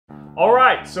All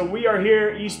right, so we are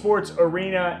here, Esports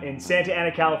Arena in Santa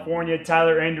Ana, California.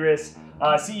 Tyler Endres,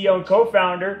 CEO and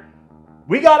co-founder.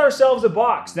 We got ourselves a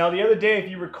box. Now, the other day, if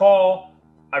you recall,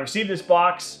 I received this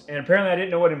box, and apparently I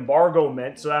didn't know what embargo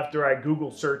meant. So after I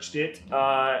Google searched it,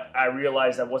 I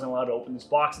realized I wasn't allowed to open this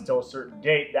box until a certain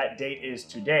date. That date is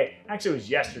today. Actually, it was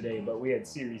yesterday, but we had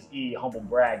Series E, humble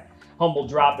brag, humble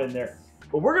drop in there.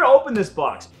 But we're gonna open this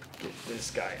box. Get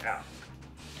this guy out.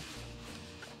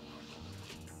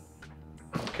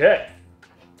 Okay.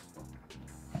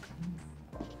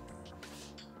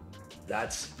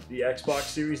 That's the Xbox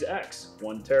Series X,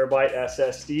 1 terabyte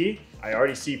SSD. I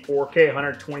already see 4K,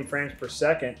 120 frames per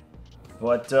second,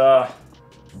 but there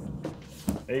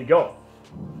you go.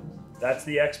 That's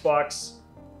the Xbox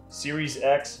Series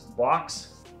X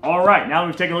box. All right, now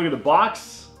we've taken a look at the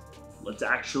box. Let's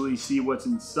actually see what's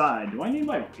inside. Do I need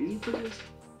my razor for this?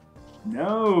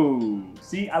 No.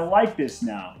 See, I like this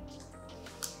now.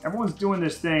 Everyone's doing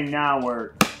this thing now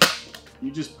where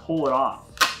you just pull it off.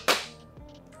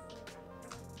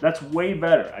 That's way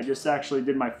better. I just actually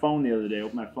did my phone the other day. I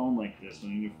opened my phone like this, my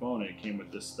new phone, and it came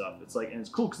with this stuff. It's like, and it's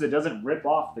cool because it doesn't rip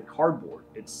off the cardboard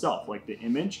itself, like the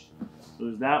image. So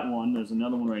there's that one. There's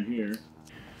another one right here.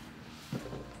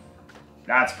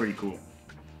 That's pretty cool.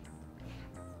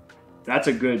 That's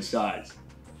a good size.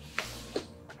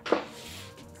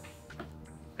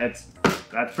 That's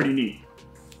pretty neat.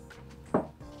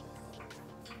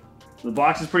 The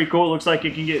box is pretty cool. It looks like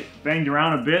it can get banged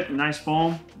around a bit. Nice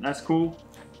foam. That's cool.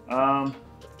 Let's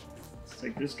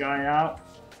take this guy out.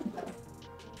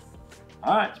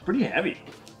 All right, it's pretty heavy.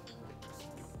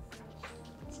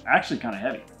 It's actually kind of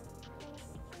heavy.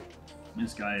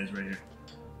 This guy is right here.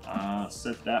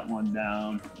 Set that one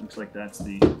down. Looks like that's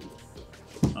the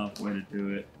way to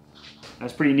do it.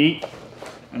 That's pretty neat.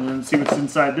 And then let's see what's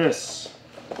inside this.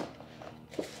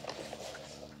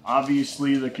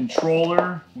 Obviously the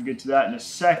controller, we'll get to that in a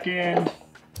second.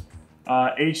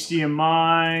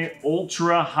 HDMI,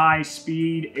 ultra high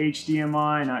speed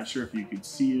HDMI. Not sure if you could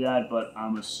see that, but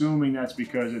I'm assuming that's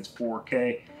because it's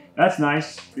 4K. That's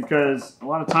nice because a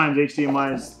lot of times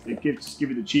HDMI is, it gives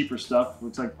you the cheaper stuff.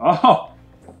 It's like, oh.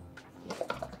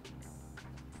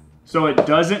 So it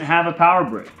doesn't have a power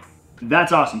brick.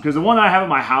 That's awesome because the one that I have at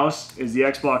my house is the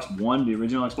Xbox One, the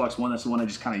original Xbox One. That's the one I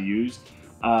just kind of used.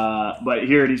 But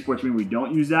here at Esports Arena, we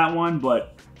don't use that one,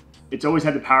 but it's always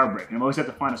had the power brick, and I've always had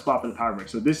to find a spot for the power brick.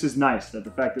 So this is nice, that the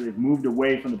fact that they've moved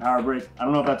away from the power brick. I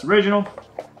don't know if that's original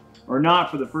or not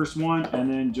for the first one, and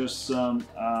then just some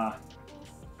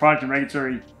product and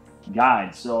regulatory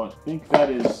guide. So I think that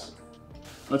is,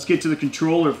 let's get to the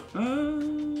controller.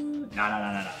 No.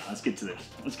 Let's get to this.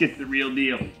 Let's get to the real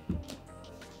deal.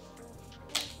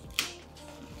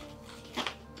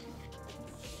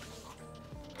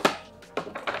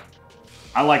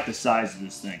 I like the size of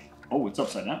this thing. Oh, it's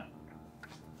upside down.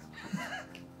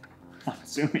 I'm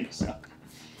assuming so.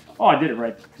 Oh, I did it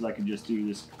right because I can just do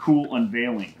this cool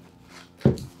unveiling.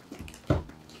 It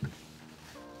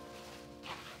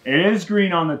is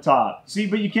green on the top. See,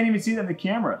 but you can't even see that in the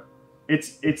camera.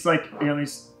 It's like, you know,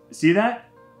 see that?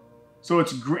 So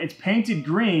it's painted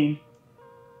green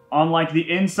on like the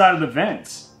inside of the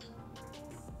vents.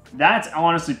 That's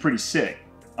honestly pretty sick.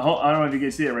 I don't know if you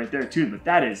can see it right there too, but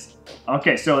that is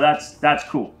okay. So that's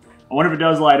cool. I wonder if it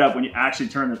does light up when you actually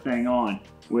turn the thing on,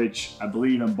 which I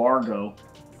believe embargo,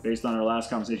 based on our last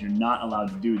conversation, you're not allowed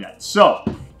to do that. So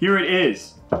here it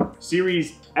is,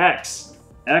 Series X,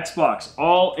 Xbox,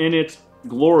 all in its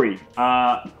glory.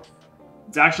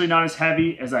 It's actually not as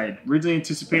heavy as I originally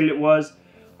anticipated it was.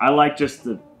 I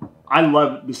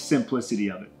love the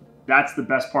simplicity of it. That's the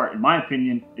best part, in my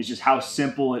opinion, is just how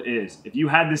simple it is. If you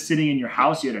had this sitting in your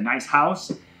house, you had a nice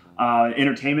house,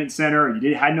 entertainment center, or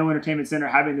you had no entertainment center,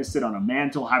 having this sit on a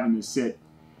mantle, having this sit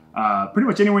pretty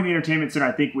much anywhere in the entertainment center,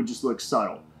 I think would just look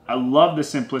subtle. I love the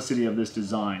simplicity of this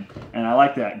design, and I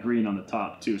like that green on the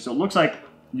top too. So it looks like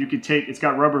you could take, it's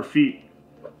got rubber feet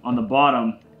on the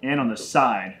bottom and on the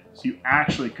side, so you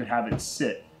actually could have it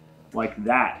sit like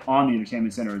that on the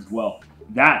entertainment center as well.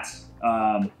 That's,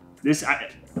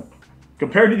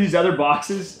 compared to these other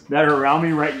boxes that are around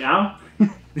me right now,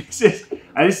 this is,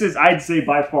 I'd say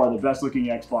by far the best looking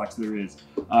Xbox there is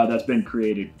that's been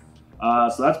created.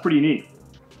 So that's pretty neat.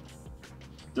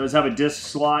 It does have a disc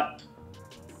slot,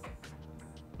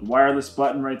 the wireless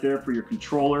button right there for your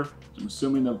controller. I'm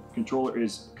assuming the controller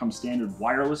comes standard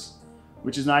wireless,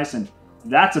 which is nice, and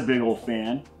that's a big old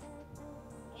fan.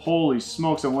 Holy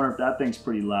smokes, I wonder if that thing's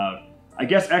pretty loud. I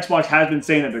guess Xbox has been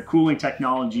saying that their cooling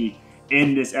technology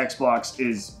in this Xbox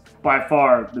is by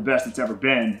far the best it's ever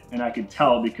been, and I can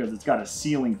tell because it's got a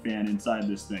ceiling fan inside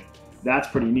this thing. That's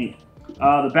pretty neat.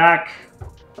 The back,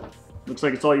 Looks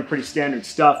like it's all your pretty standard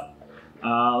stuff.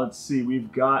 Let's see,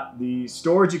 we've got the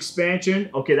storage expansion.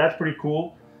 Okay, that's pretty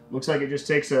cool. Looks like it just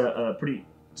takes a pretty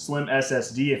slim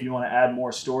SSD if you want to add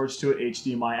more storage to it.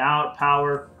 HDMI out,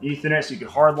 power, Ethernet, so you could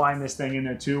hardline this thing in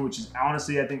there too, which is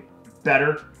honestly, I think,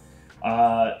 better.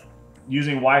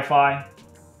 Using Wi-Fi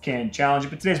can challenge it,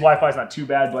 but today's Wi-Fi is not too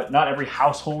bad, but not every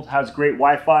household has great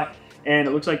Wi-Fi. And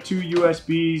it looks like 2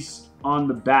 USBs on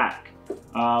the back,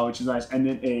 which is nice, and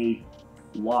then a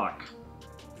lock.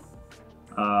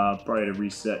 Probably to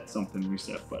reset something,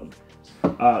 reset button.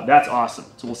 That's awesome.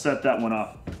 So we'll set that one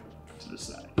off to the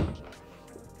side.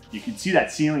 You can see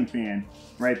that ceiling fan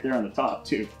right there on the top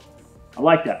too. I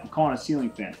like that. I'm calling it a ceiling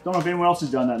fan. Don't know if anyone else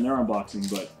has done that in their unboxing,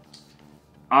 but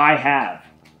I have.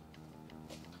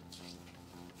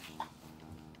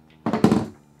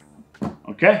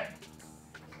 Okay.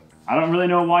 I don't really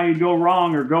know why you'd go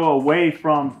wrong or go away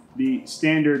from the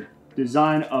standard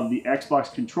design of the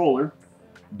Xbox controller,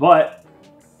 but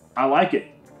I like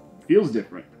it. It feels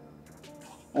different.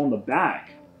 On the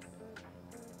back,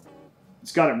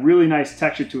 it's got a really nice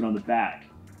texture to it on the back.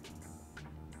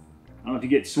 I don't know if you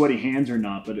get sweaty hands or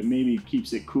not, but it maybe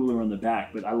keeps it cooler on the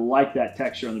back. But I like that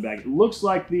texture on the back. It looks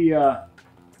like the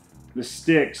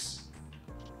sticks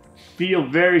feel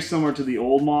very similar to the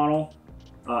old model.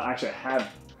 Actually, I have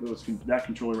that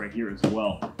controller right here as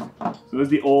well. So there's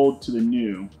the old to the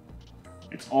new.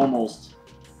 It's almost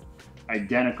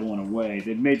identical in a way.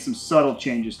 They've made some subtle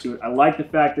changes to it. I like the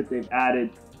fact that they've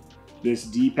added this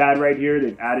D-pad right here.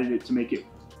 They've added it to make it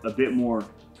a bit more,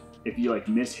 if you like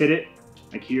mishit it,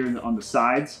 like here on the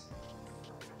sides,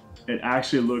 it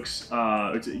actually looks,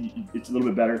 it's a little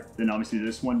bit better than obviously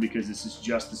this one because this is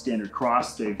just the standard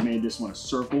cross. They've made this one a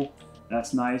circle.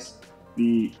 That's nice.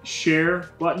 The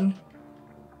share button,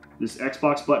 this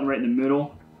Xbox button right in the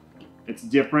middle, it's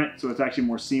different, so it's actually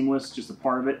more seamless, just a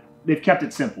part of it. They've kept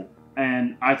it simple,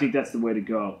 and I think that's the way to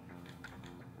go.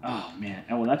 Oh man,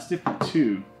 and well, that's different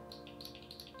too.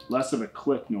 Less of a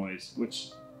click noise, which,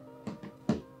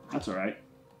 that's all right.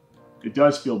 It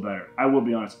does feel better, I will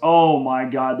be honest. Oh my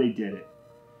God, they did it.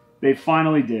 They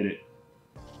finally did it.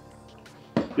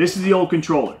 This is the old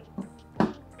controller.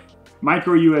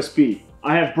 Micro USB.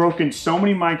 I have broken so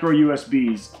many micro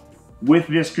USBs with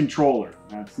this controller.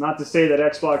 That's not to say that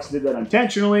Xbox did that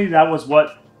intentionally. That was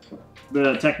what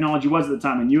the technology was at the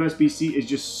time. And USB-C is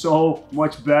just so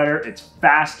much better. It's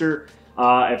faster.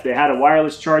 If they had a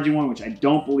wireless charging one, which I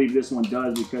don't believe this one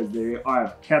does because they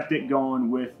have kept it going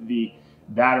with the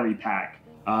battery pack.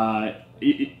 I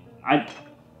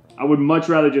would much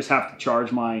rather just have to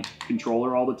charge my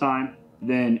controller all the time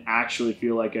than actually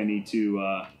feel like I need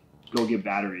to go get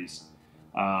batteries.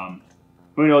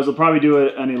 Who knows? They'll probably do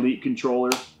an Elite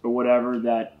controller or whatever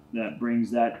that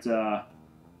brings that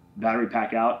battery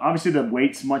pack out. Obviously, the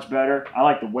weight's much better. I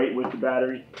like the weight with the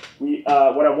battery.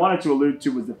 What I wanted to allude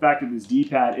to was the fact that this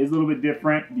D-pad is a little bit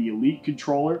different. The Elite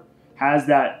controller has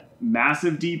that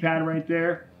massive D-pad right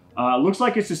there. Looks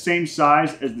like it's the same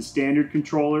size as the standard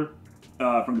controller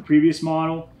from the previous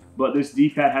model, but this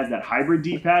D-pad has that hybrid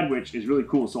D-pad, which is really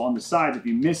cool. So on the sides, if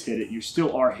you mishit it, you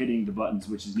still are hitting the buttons,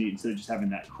 which is neat, instead of just having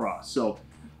that cross. So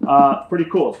pretty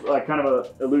cool. It kind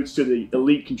of alludes to the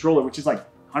Elite controller, which is like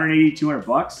 180, 200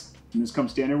 bucks, and this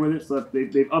comes standard with it. So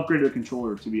they've upgraded the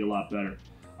controller to be a lot better.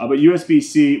 But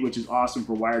USB-C, which is awesome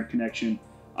for wired connection,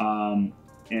 and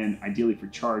ideally for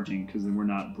charging, because then we're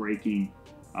not breaking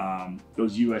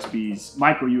those USBs,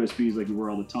 micro USBs like we were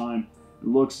all the time. It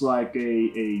looks like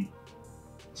I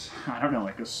don't know,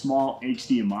 like a small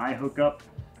HDMI hookup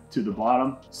to the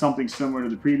bottom, something similar to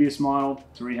the previous model.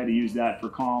 So we had to use that for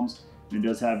comms, and it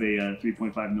does have a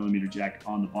 3.5mm jack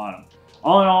on the bottom.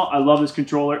 All in all, I love this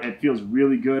controller. It feels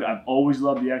really good. I've always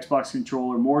loved the Xbox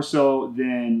controller more so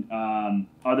than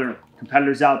other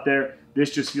competitors out there.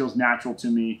 This just feels natural to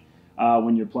me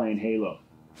when you're playing Halo.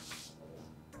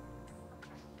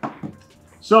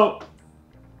 So,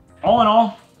 all in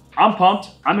all, I'm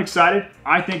pumped. I'm excited.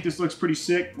 I think this looks pretty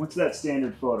sick. What's that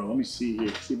standard photo? Let me see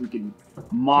here. See if we can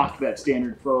mock that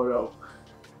standard photo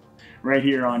right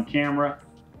here on camera.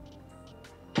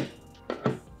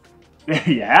 There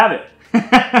you have it.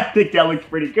 I think that looks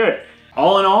pretty good.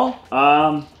 All in all,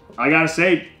 I gotta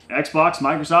say, Xbox,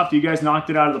 Microsoft, you guys knocked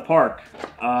it out of the park.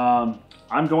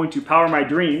 I'm going to power my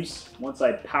dreams once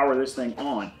I power this thing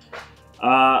on.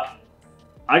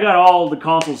 I got all the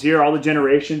consoles here, all the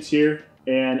generations here,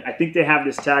 and I think they have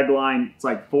this tagline, it's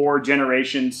like 4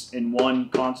 generations in one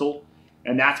console,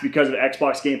 and that's because of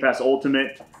Xbox Game Pass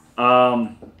Ultimate.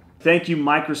 Thank you,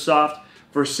 Microsoft,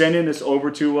 for sending this over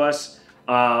to us.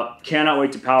 Cannot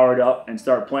wait to power it up and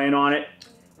start playing on it.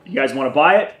 If you guys want to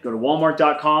buy it, go to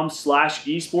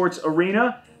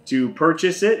walmart.com/esportsarena. to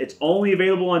purchase it. It's only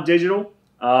available on digital,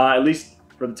 at least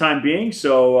for the time being.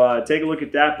 So take a look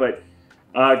at that. But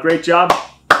great job,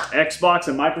 Xbox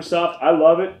and Microsoft. I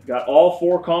love it. Got all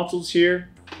 4 consoles here.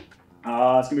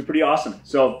 It's going to be pretty awesome.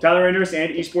 So Tyler Enders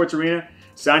and Esports Arena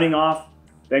signing off.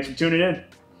 Thanks for tuning in.